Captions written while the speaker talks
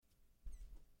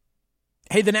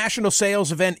Hey, the national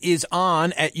sales event is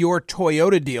on at your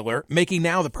Toyota dealer, making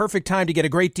now the perfect time to get a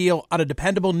great deal on a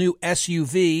dependable new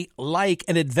SUV like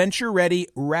an adventure-ready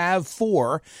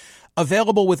RAV4.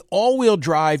 Available with all-wheel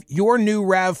drive, your new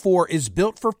RAV4 is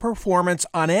built for performance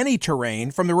on any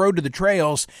terrain, from the road to the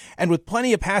trails, and with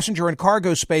plenty of passenger and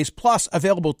cargo space, plus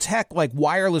available tech like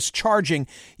wireless charging,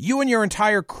 you and your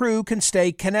entire crew can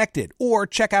stay connected. Or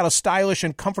check out a stylish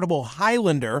and comfortable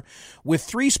Highlander with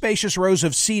 3 spacious rows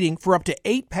of seating for up to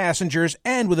 8 passengers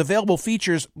and with available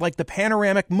features like the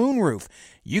panoramic moonroof.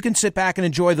 You can sit back and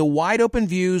enjoy the wide-open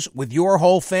views with your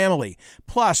whole family.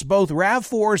 Plus, both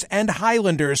RAV4s and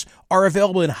Highlanders are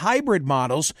available in hybrid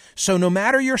models, so no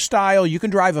matter your style, you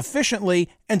can drive efficiently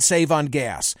and save on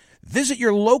gas. Visit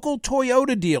your local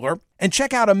Toyota dealer and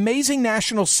check out amazing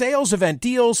national sales event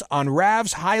deals on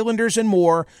RAVs, Highlanders, and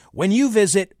more when you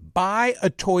visit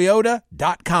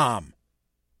buyatoyota.com.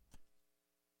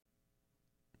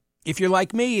 If you're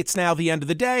like me, it's now the end of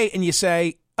the day and you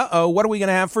say, what are we going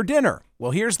to have for dinner?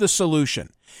 Well, here's the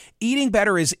solution. Eating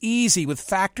better is easy with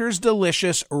Factor's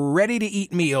delicious,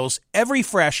 ready-to-eat meals. Every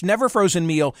fresh, never frozen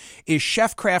meal is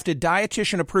chef-crafted,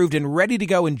 dietitian-approved, and ready to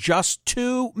go in just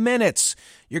 2 minutes.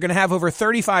 You're going to have over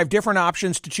 35 different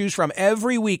options to choose from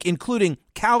every week, including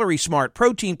Calorie Smart,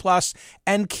 Protein Plus,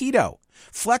 and Keto.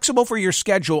 Flexible for your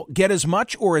schedule, get as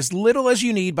much or as little as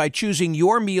you need by choosing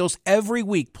your meals every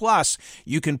week. Plus,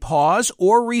 you can pause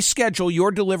or reschedule your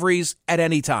deliveries at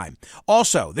any time.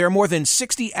 Also, there are more than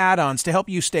 60 add-ons to help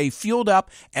you stay fueled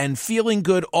up and feeling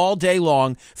good all day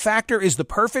long. Factor is the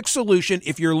perfect solution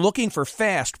if you're looking for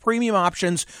fast, premium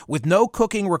options with no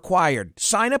cooking required.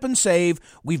 Sign up and save.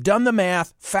 We've done the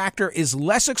math. Factor is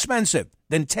less expensive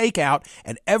than takeout,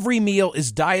 and every meal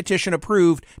is dietitian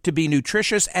approved to be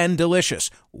nutritious and delicious.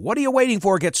 What are you waiting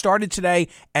for? Get started today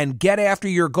and get after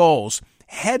your goals.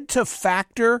 Head to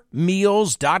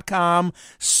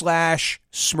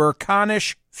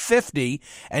factormeals.com/Smerconish50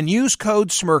 and use code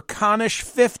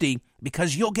Smerconish50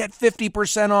 because you'll get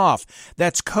 50% off.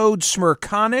 That's code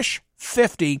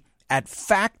Smerconish50 at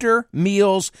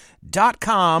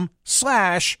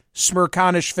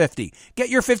factormeals.com/Smerconish50. Get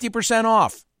your 50%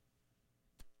 off.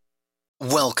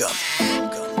 Welcome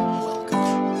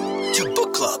to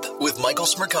Book Club with Michael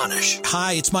Smerconish.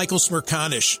 Hi, it's Michael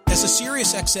Smerconish. As a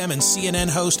SiriusXM and CNN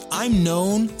host, I'm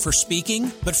known for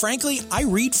speaking, but frankly, I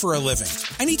read for a living.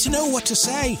 I need to know what to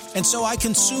say, and so I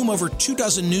consume over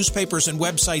 24 newspapers and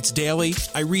websites daily.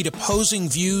 I read opposing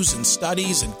views and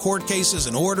studies and court cases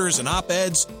and orders and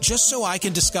op-eds just so I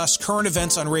can discuss current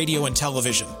events on radio and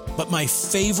television. But my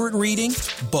favorite reading?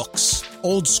 Books.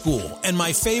 Old school. And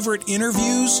my favorite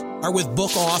interviews are with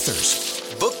book authors.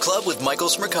 Book Club with Michael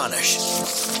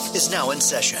Smerconish is now in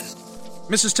session.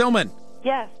 Mrs. Tillman.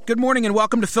 Yes. Good morning and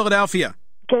welcome to Philadelphia.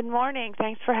 Good morning.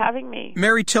 Thanks for having me.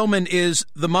 Mary Tillman is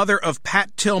the mother of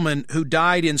Pat Tillman, who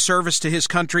died in service to his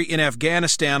country in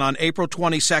Afghanistan on April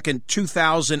 22nd,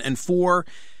 2004.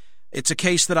 It's a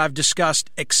case that I've discussed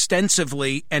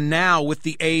extensively, and now with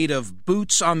the aid of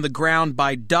Boots on the Ground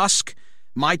by Dusk,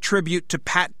 my tribute to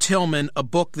Pat Tillman, a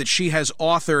book that she has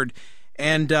authored.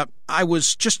 And I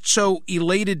was just so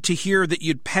elated to hear that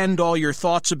you'd penned all your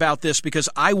thoughts about this because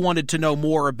I wanted to know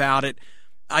more about it.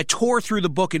 I tore through the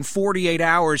book in 48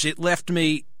 hours. It left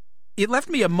me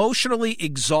emotionally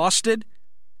exhausted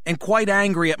and quite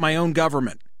angry at my own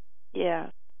government. Yeah.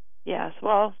 Yes.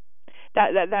 Well,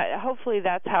 that hopefully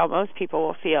that's how most people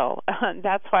will feel.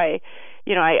 That's why,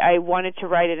 I wanted to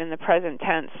write it in the present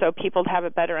tense so people have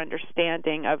a better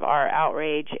understanding of our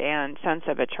outrage and sense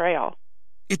of betrayal.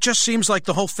 It just seems like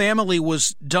the whole family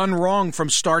was done wrong from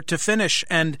start to finish,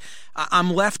 and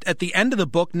I'm left at the end of the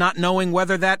book not knowing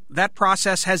whether that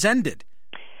process has ended.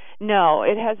 No,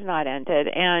 it has not ended.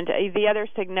 And the other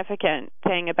significant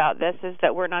thing about this is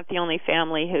that we're not the only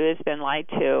family who has been lied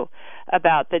to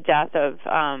about the death of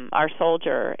our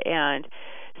soldier. And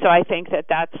so I think that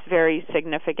that's very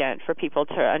significant for people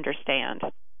to understand.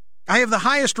 I have the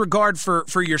highest regard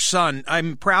for your son.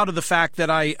 I'm proud of the fact that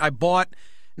I bought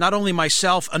not only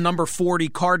myself a number 40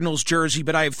 Cardinals jersey,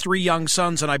 but I have 3 young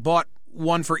sons, and I bought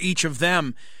one for each of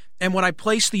them. And when I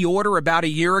placed the order about a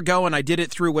year ago, and I did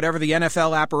it through whatever the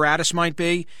NFL apparatus might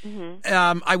be,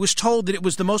 I was told that it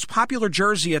was the most popular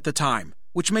jersey at the time,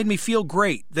 which made me feel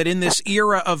great that in this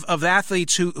era of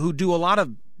athletes who do a lot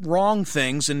of wrong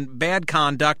things and bad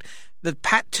conduct, that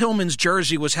Pat Tillman's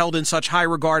jersey was held in such high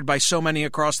regard by so many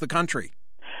across the country.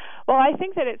 Well, I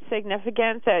think that it's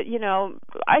significant that,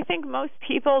 I think most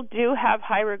people do have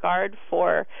high regard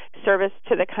for service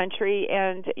to the country,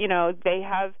 and, they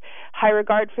have high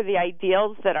regard for the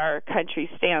ideals that our country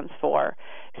stands for.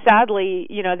 Sadly,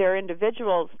 there are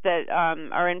individuals that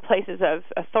are in places of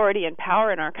authority and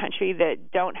power in our country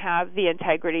that don't have the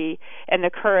integrity and the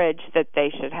courage that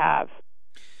they should have.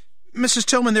 Mrs.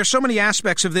 Tillman, there's so many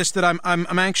aspects of this that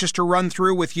I'm anxious to run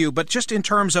through with you, but just in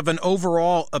terms of an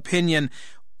overall opinion,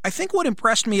 I think what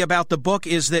impressed me about the book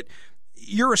is that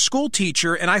you're a school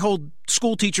teacher, and I hold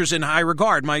school teachers in high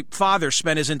regard. My father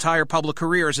spent his entire public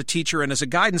career as a teacher and as a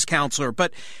guidance counselor.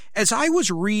 But as I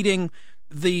was reading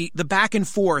the back and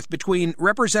forth between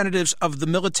representatives of the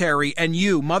military and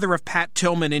you, mother of Pat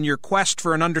Tillman, in your quest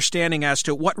for an understanding as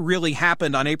to what really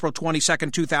happened on April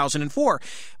 22nd, 2004,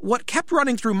 what kept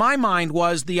running through my mind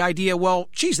was the idea, well,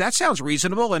 geez, that sounds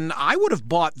reasonable, and I would have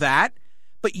bought that.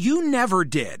 But you never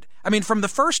did. I mean, from the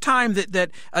first time that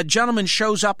a gentleman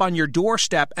shows up on your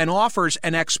doorstep and offers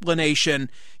an explanation,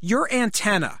 your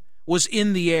antenna was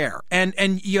in the air.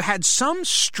 And you had some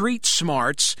street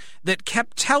smarts that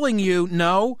kept telling you,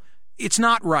 no, it's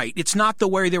not right. It's not the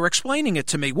way they were explaining it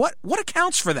to me. What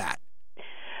accounts for that?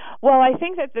 Well, I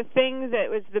think that the thing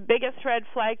that was the biggest red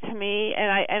flag to me,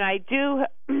 and I do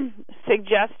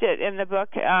suggest it in the book,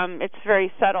 it's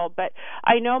very subtle, but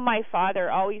I know my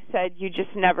father always said, you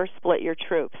just never split your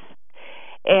troops.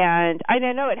 And I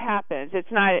know it happens.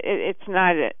 It's not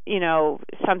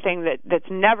something that's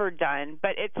never done,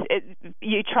 but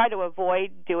you try to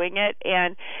avoid doing it.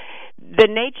 And the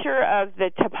nature of the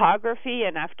topography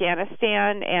in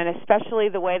Afghanistan, and especially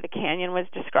the way the canyon was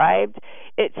described,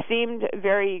 it seemed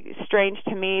very strange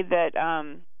to me that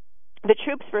the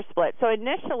troops were split. So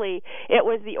initially, it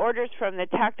was the orders from the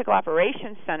Tactical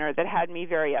Operations Center that had me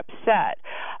very upset.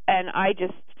 And I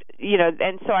just,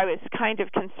 and so I was kind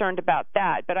of concerned about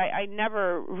that. But I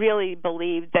never really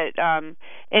believed that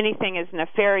anything as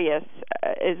nefarious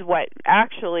as what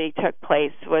actually took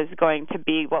place was going to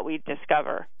be what we'd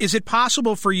discover. Is it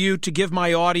possible for you to give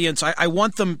my audience, I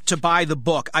want them to buy the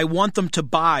book. I want them to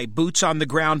buy Boots on the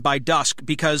Ground by Dusk,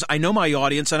 because I know my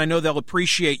audience and I know they'll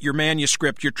appreciate your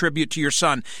manuscript, your tribute to your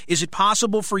son. Is it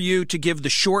possible for you to give the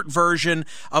short version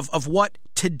of what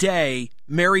today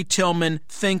Mary Tillman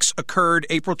thinks occurred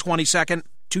April 22nd,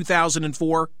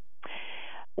 2004?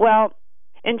 Well,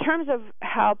 in terms of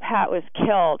how Pat was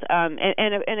killed,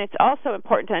 and it's also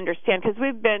important to understand, because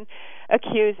we've been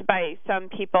accused by some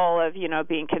people of,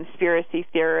 being conspiracy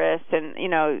theorists and,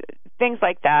 things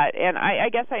like that. And I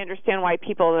guess I understand why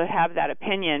people have that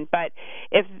opinion. But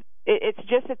if it's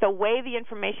just that the way the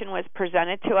information was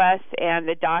presented to us and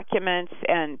the documents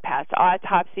and Pat's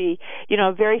autopsy,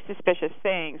 very suspicious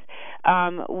things.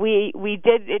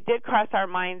 It did cross our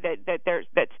mind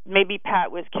that maybe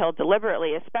Pat was killed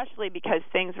deliberately, especially because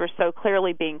things were so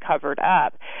clearly being covered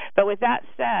up. But with that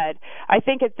said, I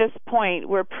think at this point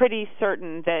we're pretty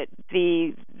certain that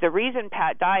the reason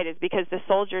Pat died is because the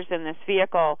soldiers in this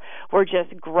vehicle were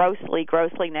just grossly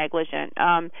negligent.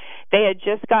 They had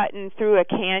just gotten through a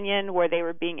canyon where they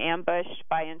were being ambushed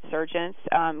by insurgents.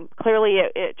 Clearly,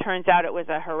 it turns out it was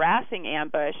a harassing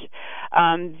ambush.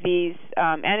 These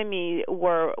enemies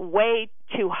were way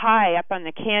too high up on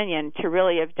the canyon to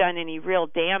really have done any real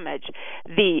damage.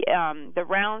 The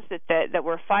rounds that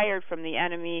were fired from the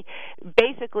enemy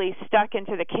basically stuck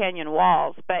into the canyon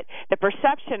walls, but the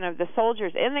perception of the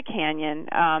soldiers in the canyon,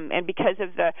 and because of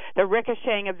the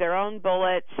ricocheting of their own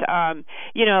bullets,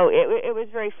 it was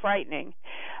very frightening.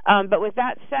 But with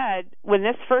that said, when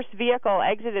this first vehicle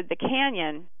exited the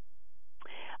canyon,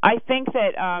 I think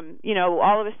that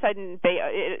all of a sudden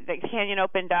the canyon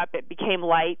opened up. It became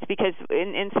light because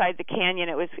inside the canyon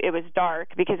it was dark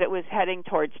because it was heading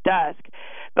towards dusk.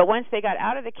 But once they got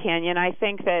out of the canyon, I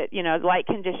think that light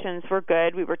conditions were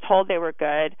good. We were told they were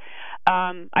good.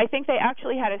 I think they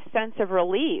actually had a sense of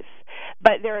relief,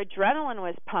 but their adrenaline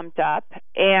was pumped up,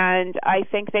 and I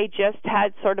think they just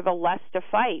had sort of a lust to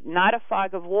fight, not a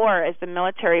fog of war as the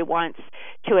military wants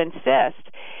to insist.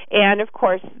 And of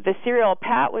course, the serial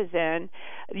Pat was in,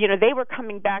 they were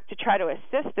coming back to try to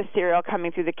assist the serial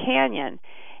coming through the canyon.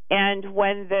 And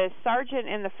when the sergeant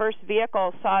in the first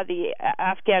vehicle saw the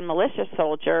Afghan militia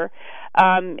soldier,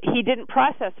 he didn't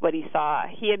process what he saw.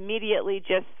 He immediately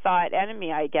just thought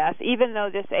enemy, I guess, even though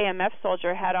this AMF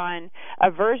soldier had on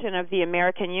a version of the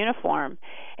American uniform.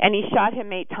 And he shot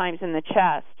him 8 times in the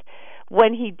chest.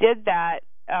 When he did that,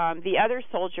 the other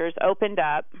soldiers opened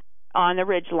up. on the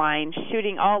ridgeline,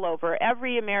 shooting all over.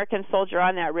 Every American soldier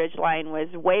on that ridgeline was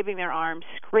waving their arms,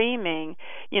 screaming,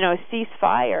 cease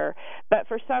fire. But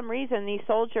for some reason, these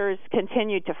soldiers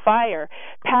continued to fire.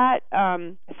 Pat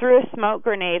threw a smoke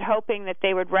grenade, hoping that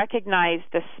they would recognize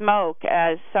the smoke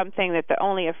as something that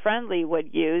only a friendly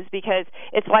would use, because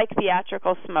it's like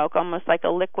theatrical smoke, almost like a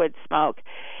liquid smoke.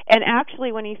 And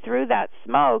actually, when he threw that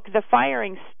smoke, the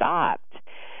firing stopped.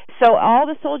 So all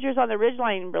the soldiers on the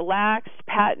ridgeline relaxed.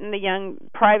 Pat and the young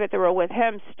private that were with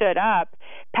him stood up.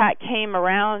 Pat came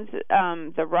around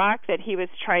the rock that he was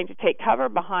trying to take cover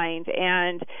behind,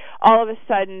 and all of a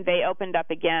sudden they opened up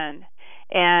again.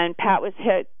 And Pat was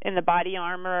hit in the body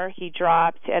armor. He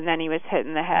dropped, and then he was hit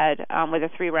in the head with a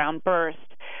 3-round burst.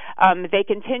 They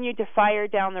continued to fire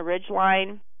down the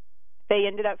ridgeline. They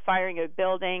ended up firing a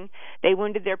building. They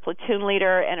wounded their platoon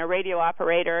leader and a radio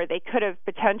operator. They could have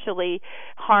potentially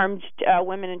harmed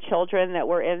women and children that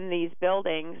were in these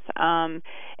buildings. And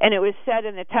it was said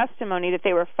in the testimony that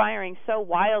they were firing so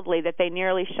wildly that they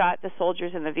nearly shot the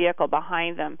soldiers in the vehicle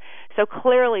behind them. So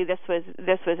clearly this was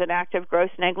an act of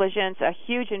gross negligence, a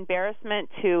huge embarrassment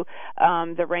to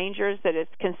the Rangers that is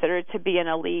considered to be an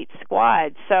elite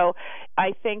squad. So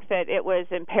I think that it was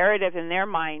imperative in their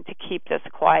mind to keep this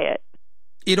quiet.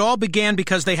 It all began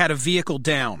because they had a vehicle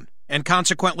down, and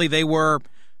consequently they were,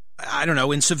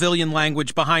 in civilian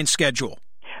language, behind schedule.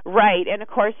 Right, and of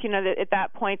course, at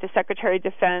that point, the Secretary of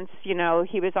Defense, he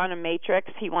was on a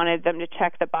matrix. He wanted them to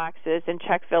check the boxes and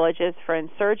check villages for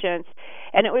insurgents,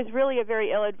 and it was really a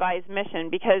very ill-advised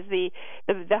mission because the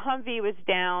Humvee was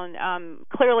down.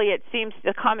 Clearly, it seems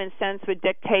the common sense would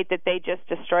dictate that they just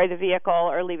destroy the vehicle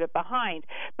or leave it behind.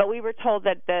 But we were told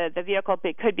that the vehicle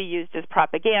could be used as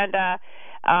propaganda,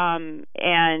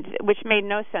 and which made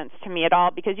no sense to me at all,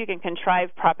 because you can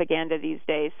contrive propaganda these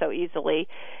days so easily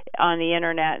on the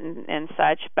internet and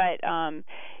such. But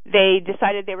they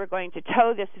decided they were going to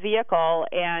tow this vehicle,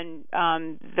 and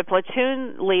the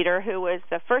platoon leader, who was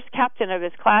the first captain of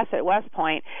his class at West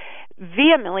Point,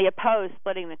 vehemently opposed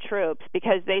splitting the troops,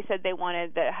 because they said they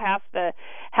wanted half the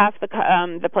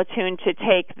platoon to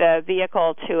take the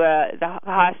vehicle to the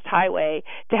Haast Highway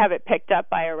to have it picked up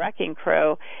by a wrecking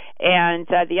crew, and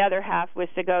the other half was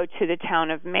to go to the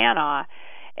town of Manaw.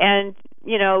 And,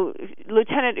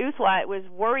 Lieutenant Uthlat was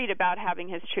worried about having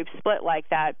his troops split like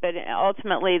that, but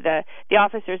ultimately the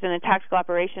officers in the Tactical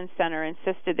Operations Center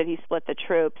insisted that he split the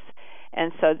troops,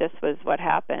 and so this was what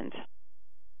happened.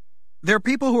 There are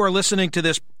people who are listening to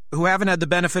this who haven't had the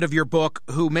benefit of your book,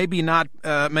 who may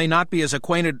not be as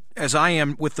acquainted as I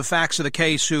am with the facts of the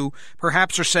case, who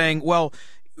perhaps are saying, well,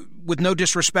 with no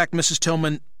disrespect, Mrs.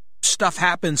 Tillman, stuff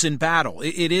happens in battle.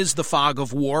 It is the fog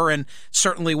of war, and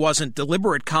certainly wasn't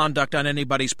deliberate conduct on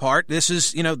anybody's part. This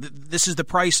is the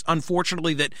price,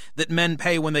 unfortunately, that men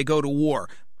pay when they go to war.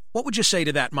 What would you say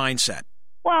to that mindset?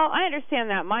 Well, I understand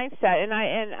that mindset,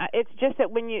 and it's just that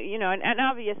when and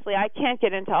obviously I can't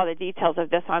get into all the details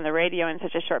of this on the radio in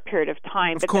such a short period of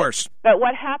time. Of course. But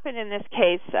what happened in this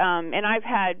case, and I've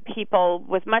had people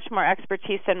with much more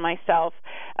expertise than myself,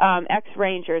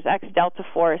 ex-Rangers, ex-Delta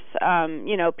Force,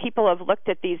 people have looked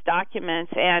at these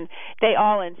documents, and they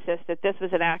all insist that this was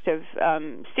an act of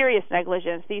serious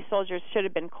negligence. These soldiers should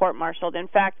have been court-martialed. In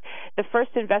fact, the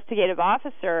first investigative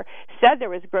officer said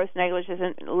there was gross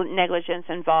negligence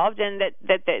involved, and that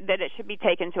it should be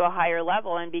taken to a higher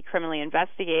level and be criminally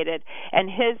investigated. And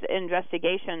his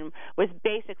investigation was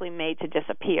basically made to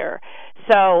disappear.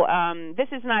 So this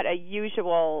is not a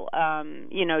usual,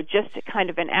 just kind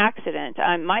of an accident.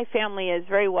 My family is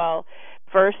very well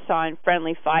versed on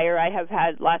friendly fire. I have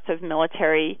had lots of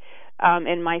military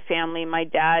in my family. My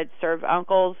dad served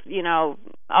uncles,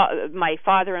 my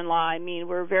father-in-law.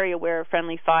 We're very aware of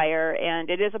friendly fire, and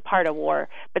it is a part of war.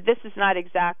 But this is not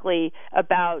exactly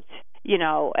about,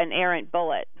 an errant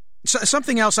bullet. So,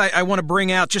 something else I want to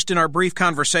bring out just in our brief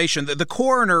conversation. The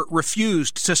coroner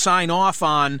refused to sign off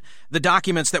on the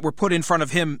documents that were put in front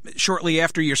of him shortly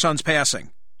after your son's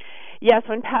passing. Yes,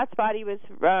 when Pat's body was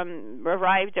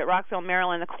arrived at Rockville,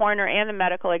 Maryland, the coroner and the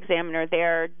medical examiner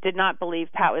there did not believe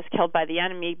Pat was killed by the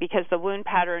enemy, because the wound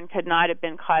pattern could not have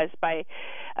been caused by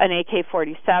an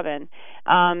AK-47.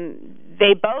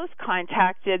 They both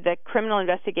contacted the Criminal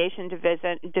Investigation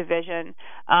Division.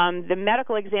 The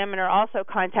medical examiner also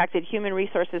contacted Human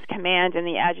Resources Command and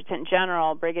the Adjutant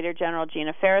General, Brigadier General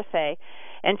Gina Farisay.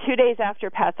 And 2 days after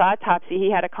Pat's autopsy,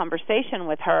 he had a conversation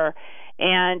with her,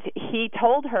 and he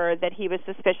told her that he was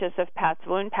suspicious of Pat's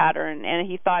wound pattern, and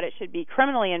he thought it should be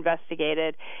criminally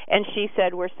investigated. And she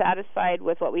said, "We're satisfied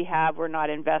with what we have. We're not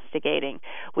investigating."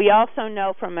 We also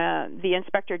know from the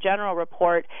Inspector Inspector General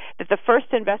report that the first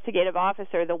investigative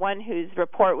officer, the one whose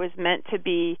report was meant to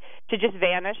just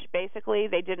vanish, basically,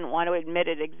 they didn't want to admit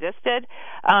it existed,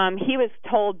 he was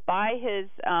told by his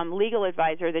legal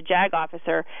advisor, the JAG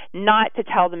officer, not to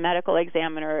tell the medical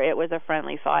examiner it was a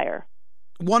friendly fire.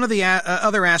 One of the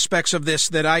other aspects of this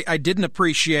that I didn't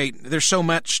appreciate, there's so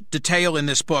much detail in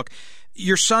this book,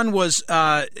 your son was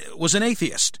an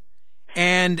atheist.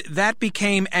 And that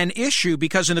became an issue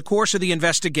because in the course of the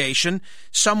investigation,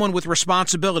 someone with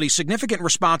responsibility, significant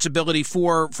responsibility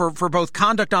for both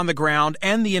conduct on the ground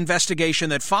and the investigation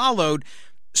that followed,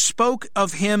 spoke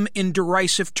of him in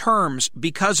derisive terms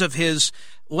because of his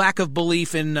lack of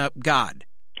belief in God.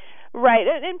 Right,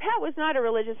 and Pat was not a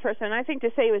religious person. I think to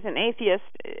say he was an atheist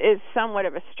is somewhat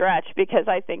of a stretch because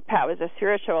I think Pat was a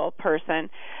spiritual person.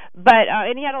 But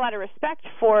and he had a lot of respect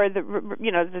for the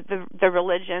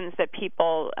religions that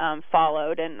people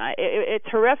followed, and it's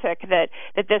horrific that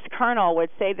this colonel would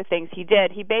say the things he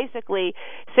did. He basically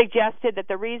suggested that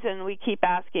the reason we keep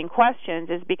asking questions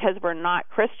is because we're not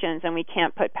Christians and we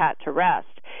can't put Pat to rest.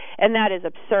 And that is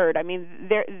absurd. I mean,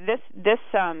 this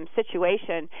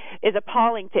situation is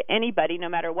appalling to anybody, no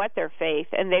matter what their faith,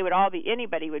 and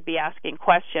anybody would be asking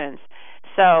questions.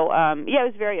 So, it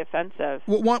was very offensive.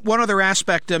 One other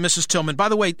aspect, Mrs. Tillman. By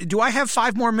the way, do I have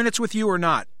 5 more minutes with you or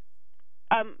not?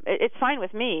 It's fine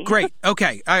with me. Great.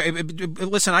 Okay.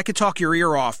 Listen, I could talk your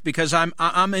ear off because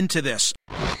I'm into this.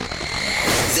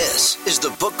 This is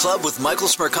the Book Club with Michael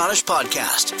Smerconish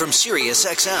podcast from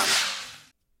SiriusXM.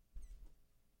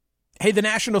 Hey, the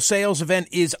national sales event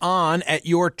is on at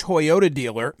your Toyota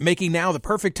dealer, making now the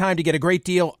perfect time to get a great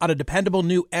deal on a dependable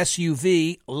new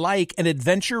SUV like an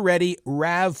adventure-ready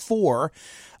RAV4.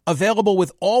 Available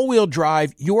with all-wheel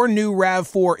drive, your new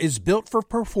RAV4 is built for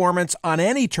performance on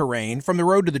any terrain, from the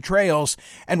road to the trails,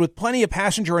 and with plenty of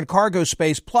passenger and cargo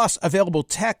space, plus available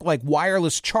tech like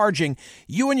wireless charging,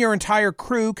 you and your entire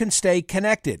crew can stay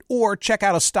connected. Or check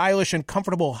out a stylish and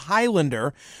comfortable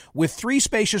Highlander with 3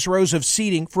 spacious rows of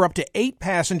seating for up to 8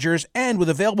 passengers and with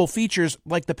available features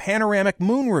like the panoramic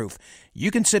moonroof. You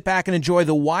can sit back and enjoy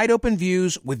the wide-open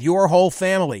views with your whole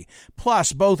family.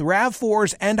 Plus, both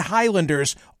RAV4s and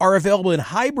Highlanders are available in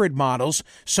hybrid models,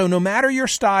 so no matter your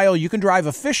style, you can drive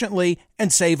efficiently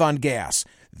and save on gas.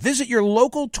 Visit your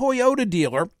local Toyota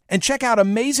dealer and check out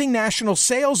amazing national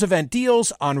sales event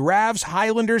deals on RAVs,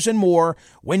 Highlanders, and more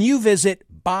when you visit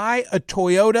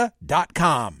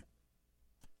buyatoyota.com.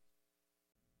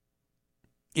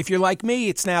 If you're like me,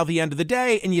 it's now the end of the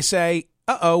day, and you say,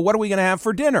 uh-oh, what are we going to have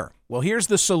for dinner? Well, here's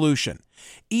the solution.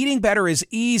 Eating better is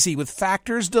easy with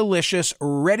Factor's delicious,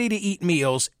 ready-to-eat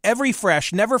meals. Every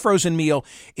fresh, never frozen meal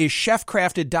is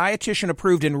chef-crafted,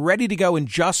 dietitian-approved, and ready to go in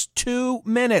just 2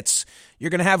 minutes. You're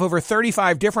going to have over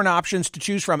 35 different options to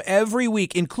choose from every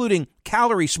week, including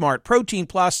Calorie Smart, Protein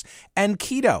Plus, and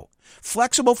Keto.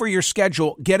 Flexible for your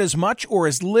schedule, get as much or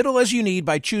as little as you need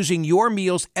by choosing your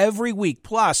meals every week.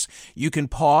 Plus, you can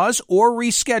pause or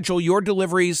reschedule your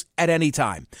deliveries at any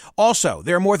time. Also,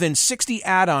 there are more than 60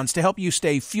 add-ons to help you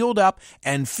stay fueled up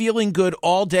and feeling good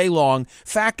all day long.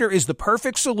 Factor is the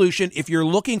perfect solution if you're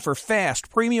looking for fast,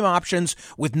 premium options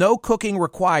with no cooking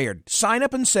required. Sign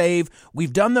up and save.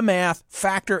 We've done the math.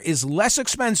 Factor is less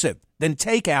expensive than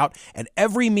takeout, and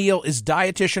every meal is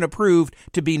dietitian approved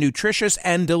to be nutritious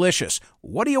and delicious.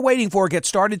 What are you waiting for? Get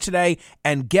started today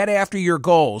and get after your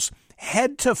goals.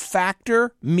 Head to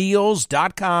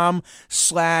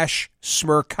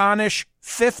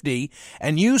factormeals.com/Smerconish50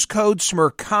 and use code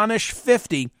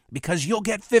Smerconish50 because you'll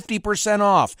get 50%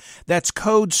 off. That's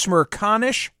code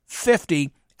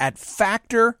Smerconish50 at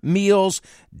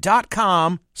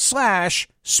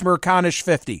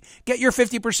factormeals.com/Smerconish50. Get your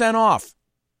 50% off.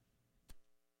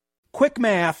 Quick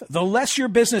math, the less your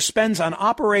business spends on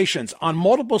operations, on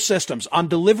multiple systems, on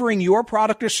delivering your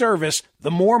product or service,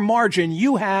 the more margin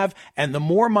you have and the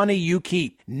more money you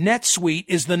keep. NetSuite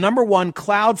is the #1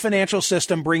 cloud financial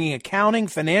system bringing accounting,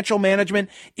 financial management,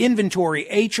 inventory,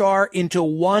 HR into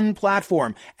one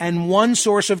platform and one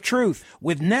source of truth.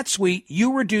 With NetSuite,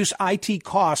 you reduce IT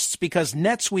costs because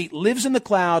NetSuite lives in the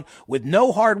cloud with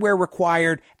no hardware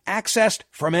required, accessed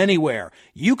from anywhere.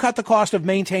 You cut the cost of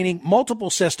maintaining multiple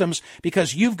systems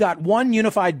because you've got one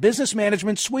unified business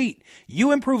management suite.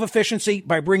 You improve efficiency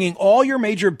by bringing all your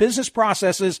major business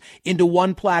processes into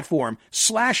one platform,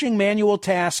 slashing manual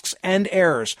tasks and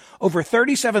errors. Over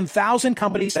 37,000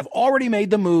 companies have already made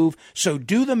the move, so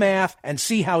do the math and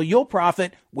see how you'll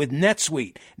profit with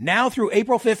NetSuite. Now through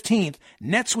April 15th,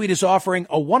 NetSuite is offering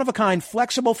a one-of-a-kind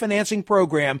flexible financing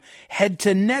program. Head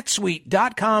to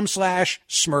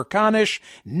netsuite.com/Smerconish,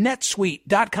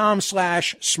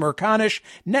 netsuite.com/Smerconish,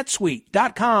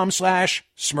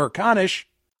 netsuite.com/Smerconish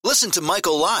Listen to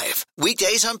Michael live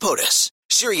weekdays on POTUS,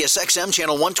 Sirius XM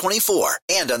channel 124,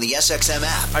 and on the SXM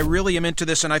app. I really am into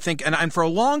this, and I think, and for a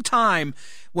long time,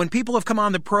 when people have come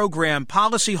on the program,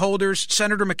 policyholders,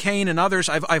 Senator McCain and others,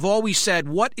 I've always said,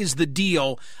 what is the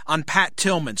deal on Pat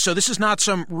Tillman? So this is not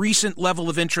some recent level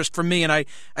of interest from me, and I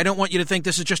don't want you to think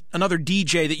this is just another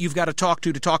DJ that you've got to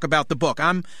talk about the book.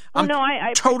 I'm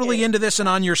totally into this and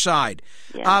on your side.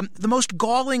 Yeah. The most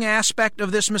galling aspect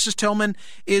of this, Mrs. Tillman,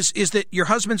 is that your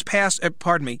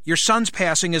your son's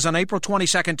passing is on April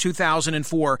 22nd,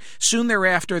 2004. Soon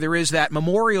thereafter, there is that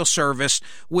memorial service,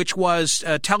 which was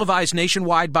televised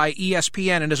nationwide by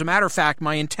ESPN. And as a matter of fact,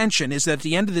 my intention is that at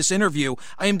the end of this interview,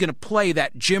 I am going to play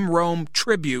that Jim Rome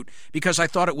tribute because I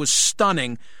thought it was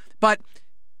stunning. But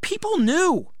people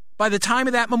knew by the time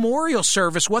of that memorial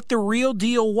service what the real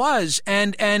deal was.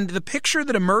 And the picture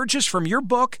that emerges from your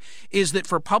book is that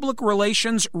for public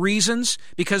relations reasons,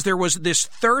 because there was this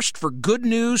thirst for good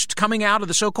news coming out of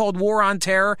the so-called war on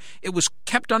terror, it was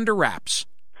kept under wraps.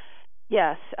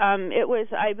 Yes, it was,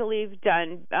 I believe,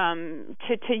 done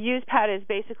to use Pat as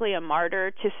basically a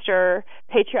martyr to stir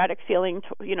patriotic feeling,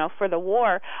 for the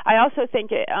war. I also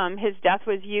think his death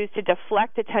was used to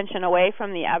deflect attention away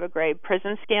from the Abu Ghraib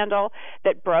prison scandal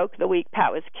that broke the week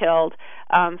Pat was killed.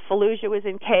 Fallujah was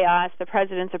in chaos. The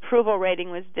president's approval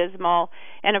rating was dismal,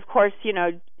 and of course,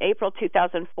 April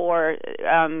 2004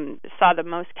 saw the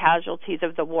most casualties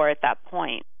of the war at that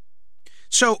point.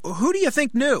 So, who do you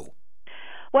think knew?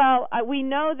 Well, we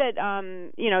know that,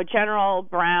 General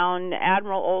Brown,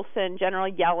 Admiral Olson,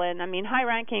 General Yellen,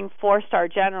 high-ranking four-star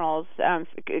generals,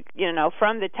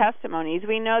 from the testimonies,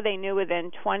 we know they knew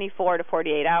within 24 to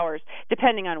 48 hours,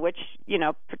 depending on which,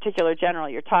 particular general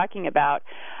you're talking about.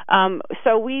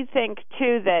 So we think,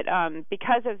 too, that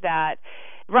because of that,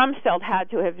 Rumsfeld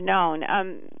had to have known.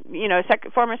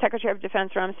 Former Secretary of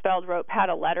Defense Rumsfeld wrote Pat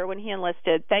a letter when he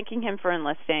enlisted, thanking him for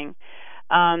enlisting.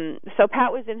 So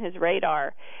Pat was in his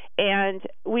radar, and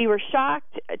we were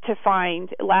shocked to find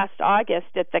last August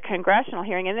at the congressional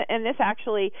hearing, and this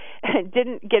actually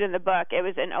didn't get in the book. It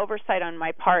was an oversight on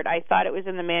my part. I thought it was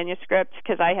in the manuscript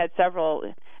because I had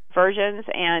several versions,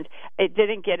 and it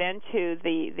didn't get into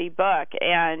the book.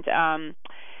 And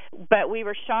but we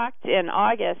were shocked in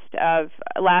August of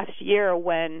last year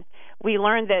when we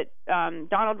learned that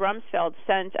Donald Rumsfeld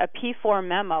sent a P4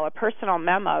 memo, a personal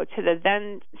memo, to the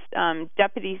then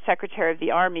Deputy Secretary of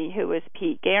the Army, who was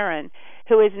Pete Guerin,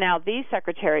 who is now the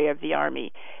Secretary of the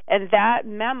Army. And that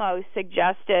memo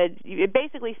it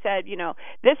basically said,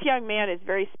 this young man is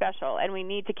very special, and we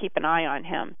need to keep an eye on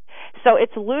him. So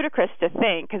it's ludicrous to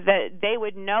think that they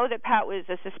would know that Pat was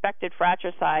a suspected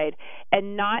fratricide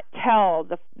and not tell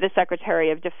the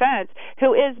Secretary of Defense,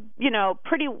 who is,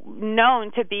 pretty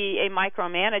known to be a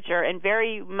micromanager and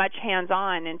very much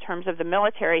hands-on in terms of the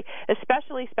military,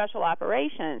 especially special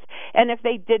operations. And if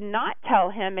they did not tell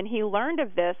him and he learned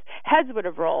of this, heads would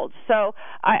have rolled. So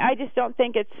I just don't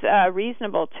think it's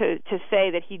reasonable to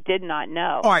say that he did not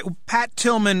know. All right. Pat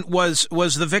Tillman was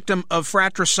the victim of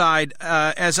fratricide,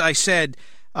 as I said,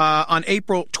 on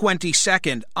April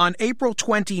 22nd. On April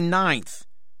 29th,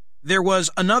 there was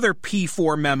another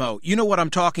P4 memo. You know what I'm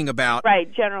talking about.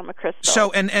 Right, General McChrystal.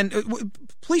 So, and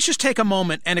please just take a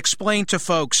moment and explain to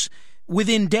folks,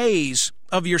 within days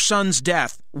of your son's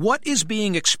death, what is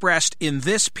being expressed in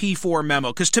this P4 memo?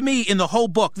 Because to me, in the whole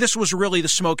book, this was really the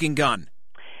smoking gun.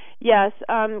 Yes,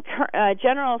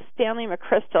 General Stanley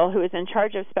McChrystal, who is in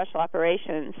charge of special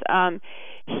operations,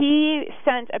 he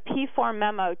sent a P4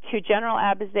 memo to General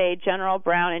Abizaid, General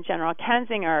Brown, and General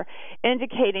Kinzinger,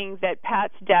 indicating that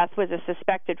Pat's death was a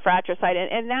suspected fratricide,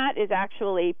 and that is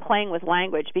actually playing with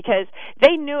language because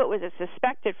they knew it was a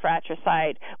suspected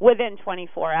fratricide within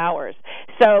 24 hours.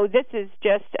 So this is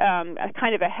just a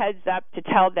kind of a heads up to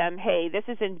tell them, hey, this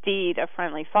is indeed a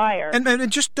friendly fire.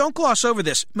 And just don't gloss over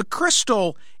this.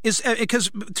 McChrystal is because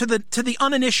to the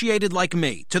uninitiated like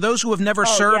me, to those who have never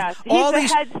served, yes. all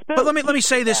these. But let me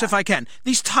say this if I can.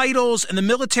 These titles and the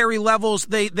military levels,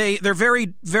 they're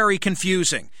very, very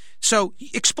confusing. So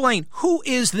explain, who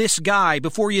is this guy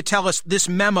before you tell us this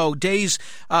memo days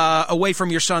away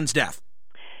from your son's death?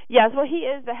 Yes, well, he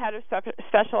is the head of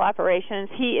special operations.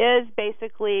 He is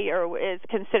basically, or is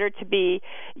considered to be,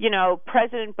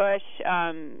 President Bush,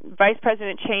 Vice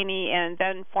President Cheney, and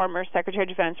then former Secretary of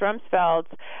Defense Rumsfeld's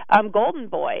golden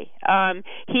boy.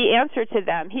 He answered to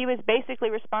them. He was basically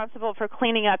responsible for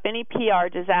cleaning up any PR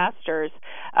disasters.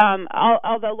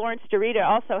 Although Lawrence Dorita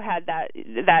also had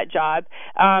that job,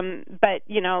 but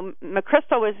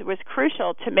McChrystal was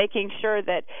crucial to making sure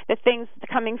that the things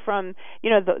coming from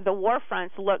the war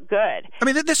fronts looked look good. I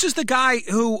mean, this is the guy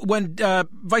who, when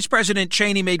Vice President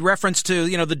Cheney made reference to,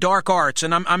 the dark arts,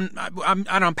 and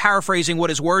I'm paraphrasing what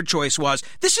his word choice was.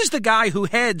 This is the guy who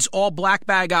heads all black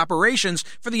bag operations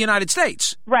for the United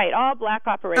States. Right, all black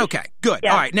operations. Okay, good.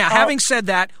 Yeah. All right. Now, having said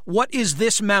that, what is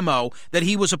this memo that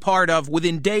he was a part of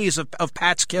within days of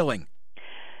Pat's killing?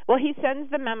 Well, he sends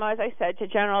the memo, as I said, to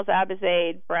Generals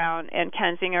Abizaid, Brown, and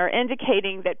Kinzinger,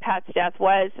 indicating that Pat's death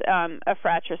was a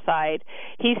fratricide.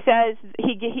 He says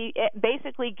he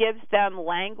basically gives them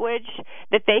language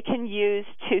that they can use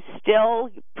to still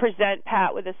present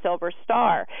Pat with a Silver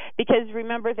Star, because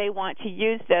remember, they want to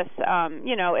use this,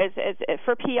 as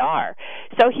for PR.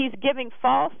 So he's giving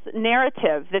false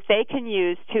narrative that they can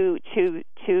use to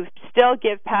still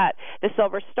give Pat the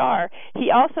Silver Star.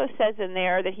 He also says in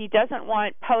there that he doesn't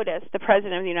want POTUS, the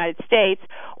President of the United States,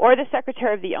 or the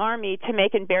Secretary of the Army to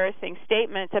make embarrassing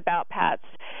statements about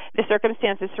the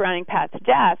circumstances surrounding Pat's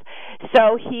death.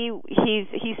 So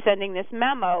he's sending this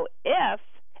memo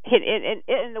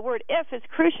and the word "if" is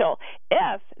crucial,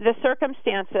 if the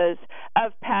circumstances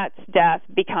of Pat's death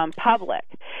become public.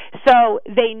 So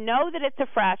they know that it's a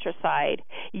fratricide,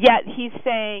 yet he's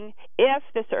saying if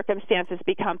the circumstances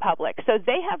become public. So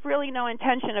they have really no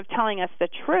intention of telling us the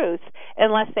truth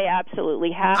unless they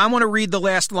absolutely have to. I want to read the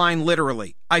last line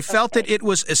literally. I felt that it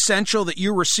was essential that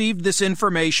you received this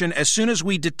information as soon as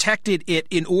we detected it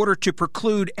in order to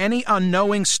preclude any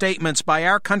unknowing statements by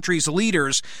our country's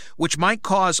leaders which might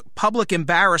cause public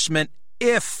embarrassment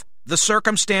if the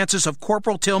circumstances of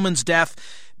Corporal Tillman's death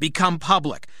become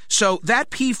public. So that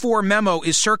P4 memo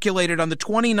is circulated on the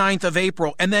 29th of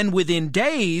April, and then within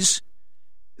days,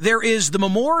 there is the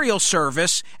memorial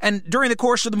service, and during the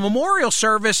course of the memorial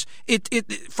service,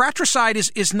 fratricide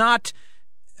is not,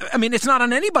 I mean, it's not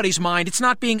on anybody's mind. It's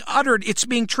not being uttered. It's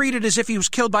being treated as if he was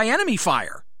killed by enemy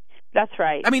fire. That's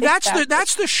right. I mean, that's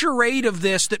the charade of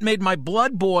this that made my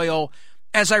blood boil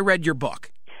as I read your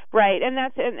book. Right, and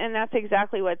that's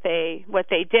exactly what they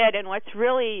did. And what's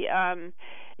really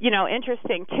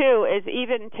interesting too is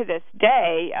even to this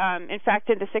day. In fact,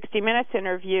 in the 60 Minutes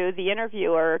interview, the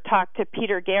interviewer talked to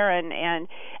Peter Guerin and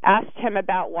asked him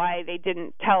about why they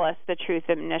didn't tell us the truth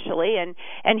initially,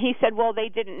 and he said, well, they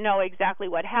didn't know exactly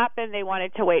what happened. They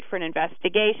wanted to wait for an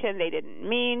investigation. They didn't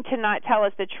mean to not tell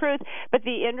us the truth. But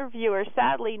the interviewer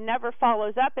sadly never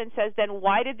follows up and says, then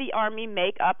why did the Army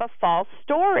make up a false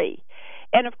story?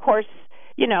 And of course,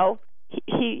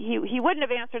 he wouldn't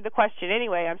have answered the question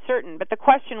anyway, I'm certain, but the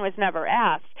question was never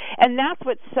asked. And that's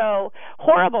what's so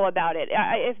horrible about it.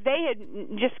 If they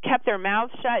had just kept their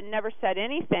mouths shut and never said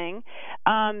anything,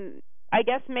 I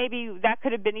guess maybe that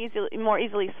could have been more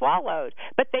easily swallowed.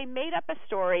 But they made up a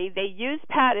story. They used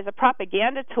Pat as a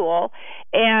propaganda tool,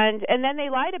 and then they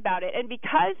lied about it. And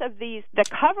because of the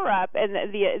cover-up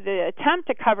and the attempt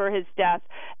to cover his death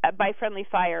by friendly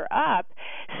fire up,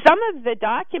 some of the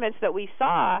documents that we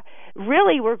saw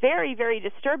really were very, very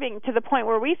disturbing, to the point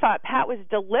where we thought Pat was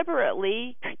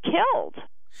deliberately killed.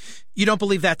 You don't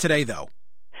believe that today, though?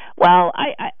 Well,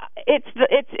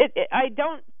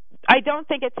 I don't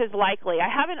think it's as likely. I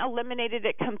haven't eliminated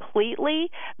it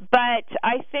completely, but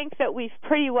I think that we've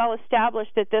pretty well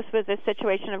established that this was a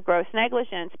situation of gross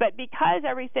negligence. But because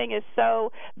everything is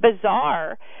so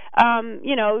bizarre,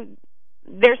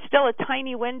 there's still a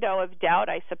tiny window of doubt,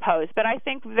 I suppose. But I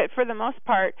think that for the most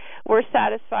part, we're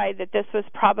satisfied that this was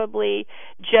probably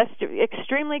just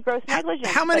extremely gross negligence.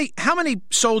 How many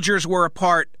soldiers were a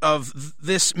part of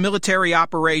this military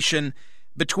operation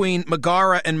between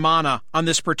Megara and Mana on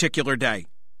this particular day?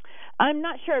 I'm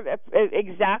not sure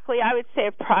exactly. I would say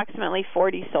approximately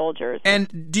 40 soldiers.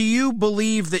 And do you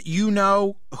believe that you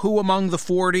know who among the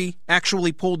 40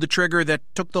 actually pulled the trigger that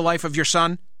took the life of your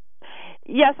son?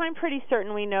 Yes, I'm pretty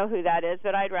certain we know who that is,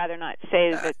 but I'd rather not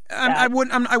say that. I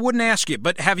wouldn't ask you,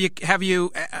 but have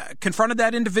you confronted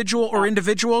that individual or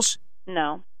individuals?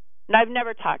 No, I've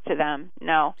never talked to them.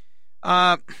 No.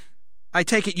 I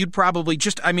take it you'd probably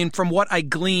from what I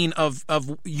glean of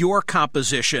your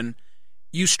composition,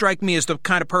 you strike me as the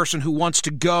kind of person who wants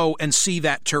to go and see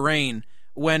that terrain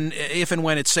if and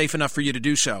when it's safe enough for you to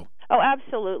do so. Oh,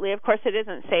 absolutely. Of course, it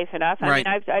isn't safe enough. Right.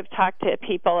 I mean, I've talked to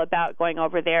people about going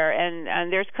over there,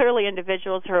 and there's clearly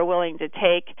individuals who are willing to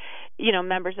take,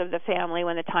 members of the family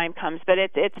when the time comes. But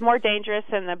it's more dangerous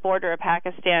in the border of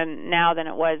Pakistan now than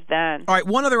it was then. All right.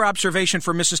 One other observation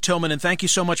for Mrs. Tillman, and thank you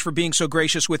so much for being so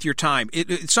gracious with your time.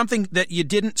 It's something that you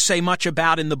didn't say much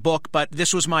about in the book, but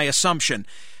this was my assumption.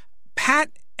 Pat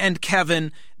and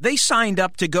Kevin, they signed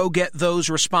up to go get those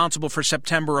responsible for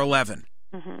September 11.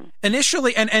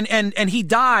 Initially, and he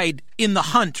died in the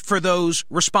hunt for those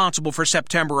responsible for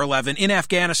September 11 in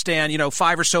Afghanistan,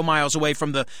 5 or so miles away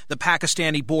from the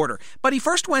Pakistani border. But he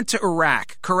first went to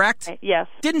Iraq, correct? Yes.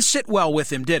 Didn't sit well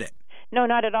with him, did it? No,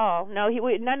 not at all. No,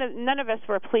 none of us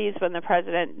were pleased when the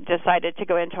president decided to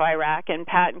go into Iraq, and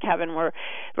Pat and Kevin were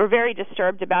very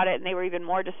disturbed about it, and they were even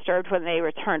more disturbed when they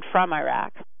returned from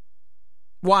Iraq.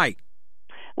 Why?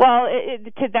 Well,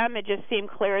 to them, it just seemed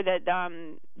clear that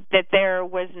that there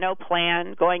was no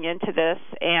plan going into this,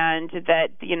 and that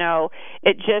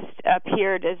it just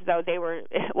appeared as though they were.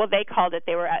 Well, they called it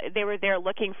they were there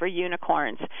looking for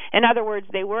unicorns. In other words,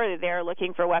 they were there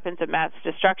looking for weapons of mass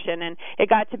destruction, and it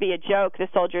got to be a joke. The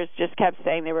soldiers just kept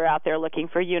saying they were out there looking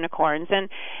for unicorns, and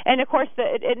of course,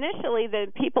 initially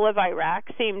the people of Iraq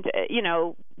seemed,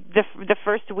 the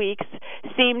first weeks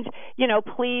seemed,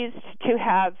 pleased to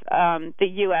have the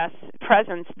U.S.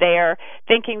 presence there,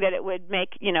 thinking that it would make,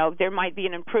 there might be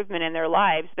an improvement in their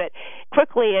lives. But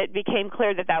quickly it became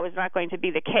clear that that was not going to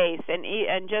be the case.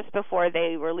 And just before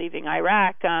they were leaving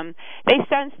Iraq, they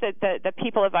sensed that the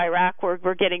people of Iraq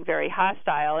were getting very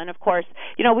hostile. And of course,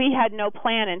 we had no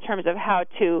plan in terms of how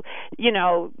to,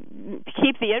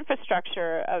 keep the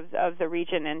infrastructure of the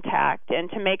region intact and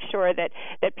to make sure that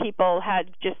people had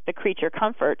just the creature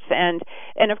comforts. And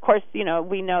of course,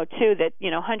 we know too that,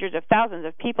 hundreds of thousands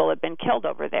of people have been killed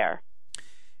over there.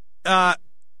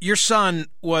 Your son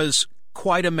was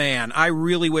quite a man. I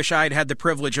really wish I'd had the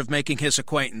privilege of making his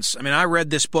acquaintance. I mean, I read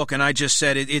this book and I just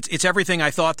said it's everything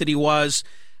I thought that he was.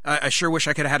 I sure wish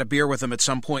I could have had a beer with him at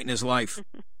some point in his life.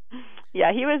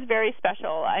 Yeah, he was very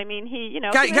special. I mean,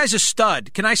 guy's a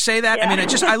stud. Can I say that? Yeah. I mean,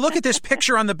 I look at this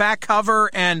picture on the back cover,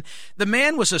 and the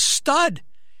man was a stud,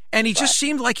 and he just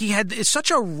seemed like he had such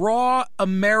a raw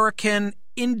American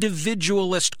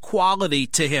individualist quality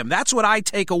to him. That's what I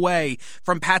take away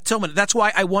from Pat Tillman. That's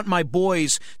why I want my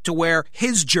boys to wear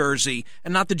his jersey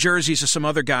and not the jerseys of some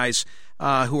other guys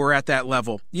who are at that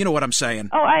level. You know what I'm saying?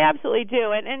 Oh, I absolutely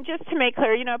do. And just to make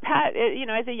clear, Pat,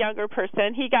 as a younger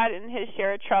person, he got in his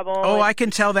share of trouble. Oh, I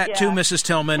can tell that too, Mrs.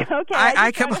 Tillman. Okay.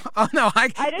 I just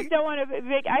don't want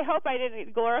to. I hope I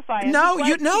didn't glorify him. No,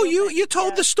 you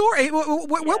told the story.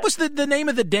 What was the name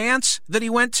of the dance that he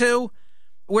went to?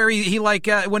 Where he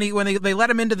when they let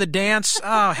him into the dance?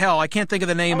 Oh hell, I can't think of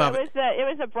the name of it. It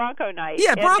was a Bronco night.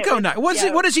 Yeah, Bronco night.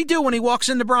 What does he do when he walks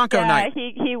into Bronco night?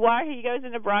 He goes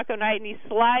into Bronco night and he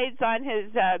slides on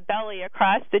his belly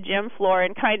across the gym floor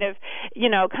and kind of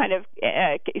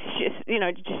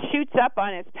shoots up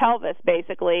on his pelvis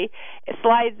basically,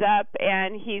 slides up,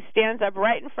 and he stands up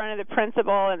right in front of the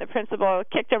principal, and the principal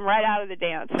kicked him right out of the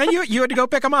dance. And you had to go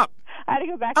pick him up. I had to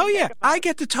go back. Oh yeah, I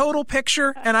get the total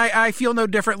picture, and I feel no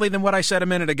differently than what I said a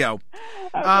minute ago. Okay,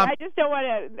 I just don't want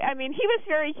to. I mean, he was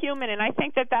very human, and I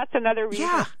think that's another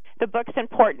reason the book's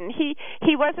important. He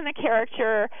wasn't a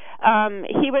caricature.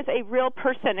 He was a real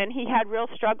person, and he had real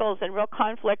struggles and real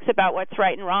conflicts about what's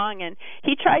right and wrong, and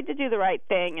he tried to do the right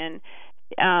thing, and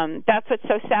that's what's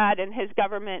so sad, and his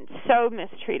government so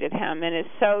mistreated him and is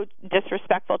so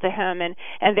disrespectful to him, and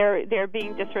they're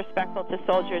being disrespectful to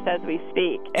soldiers as we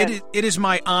speak. It is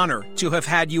my honor to have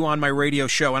had you on my radio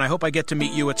show, and I hope I get to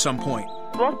meet you at some point.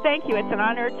 Well, thank you. It's an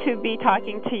honor to be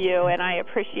talking to you, and I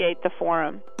appreciate the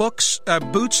forum. Boots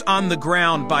on the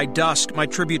Ground by Dusk, my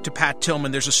tribute to Pat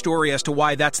Tillman. There's a story as to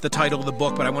why that's the title of the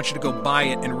book, but I want you to go buy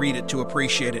it and read it to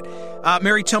appreciate it.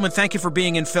 Mary Tillman, thank you for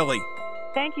being in Philly.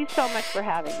 Thank you so much for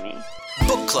having me.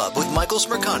 Book Club with Michael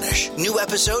Smerconish. New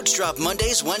episodes drop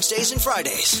Mondays, Wednesdays, and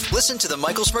Fridays. Listen to the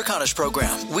Michael Smerconish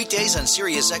program weekdays on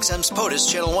SiriusXM's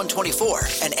POTUS Channel 124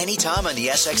 and anytime on the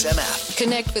SXM app.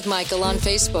 Connect with Michael on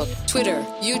Facebook, Twitter,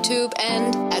 YouTube,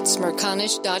 and at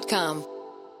Smerconish.com.